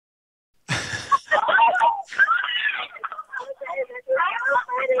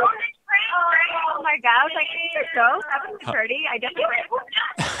So, I'm an attorney. I definitely.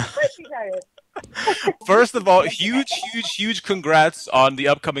 Of course you got it. First of all, huge congrats on the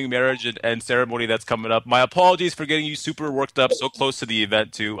upcoming marriage and ceremony that's coming up. My apologies for getting you super worked up so close to the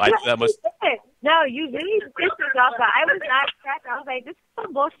event too. I You know that actually must. did. No, you really pissed me off. I was not impressed. I was like, this is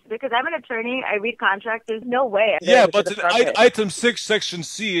some bullshit because I'm an attorney. I read contracts. There's no way I'm Yeah, going to but the in carpet. item 6, section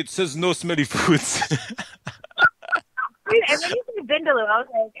C, it says no smelly foods. Dude, and then you said Vindaloo. I was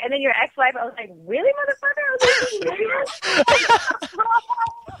like, and then your ex-wife, I was like, really, motherfucker? I was like,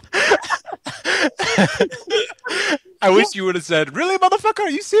 I really? wish you would have said, "Really, motherfucker? Are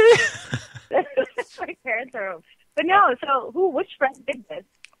you serious?" My parents are home. But no, so which friend did this?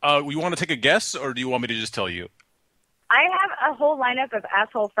 You want to take a guess, or do you want me to just tell you? I have a whole lineup of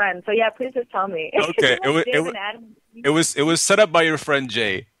asshole friends. So yeah, please just tell me. Is Okay, it like Dave and Adam? it was set up by your friend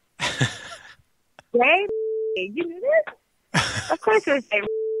Jay. Dave? You knew this? Of course it was Dave.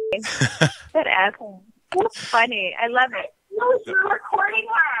 That asshole. That's funny. I love it. No, you're recording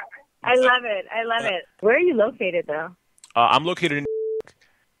her. I love it. I love it. Where are you located though? I'm located in.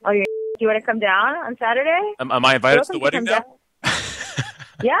 Oh, you do you want to come down on Saturday? Am I You're invited to the welcome to wedding come now? down.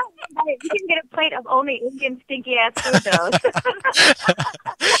 Yeah, you can get a plate of only Indian stinky ass food though.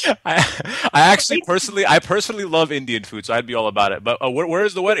 I personally love Indian food, so I'd be all about it. But where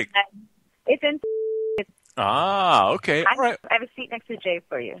is the wedding? It's in. Ah, okay, all right. I have a seat next to Jay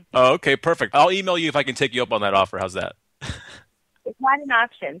for you. Oh, okay, perfect. I'll email you if I can take you up on that offer. How's that? It's not an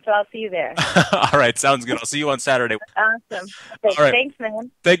option, so I'll see you there. All right, sounds good. I'll see you on Saturday. Awesome. All right. Thanks, man.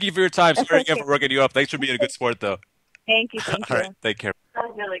 Thank you for your time. Sorry again for working you up. Thanks for being a good sport, though. Thank you. Thank All you. right, take care. That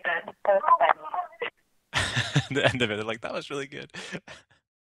was really good. That was fun. The end of it, they're like, that was really good.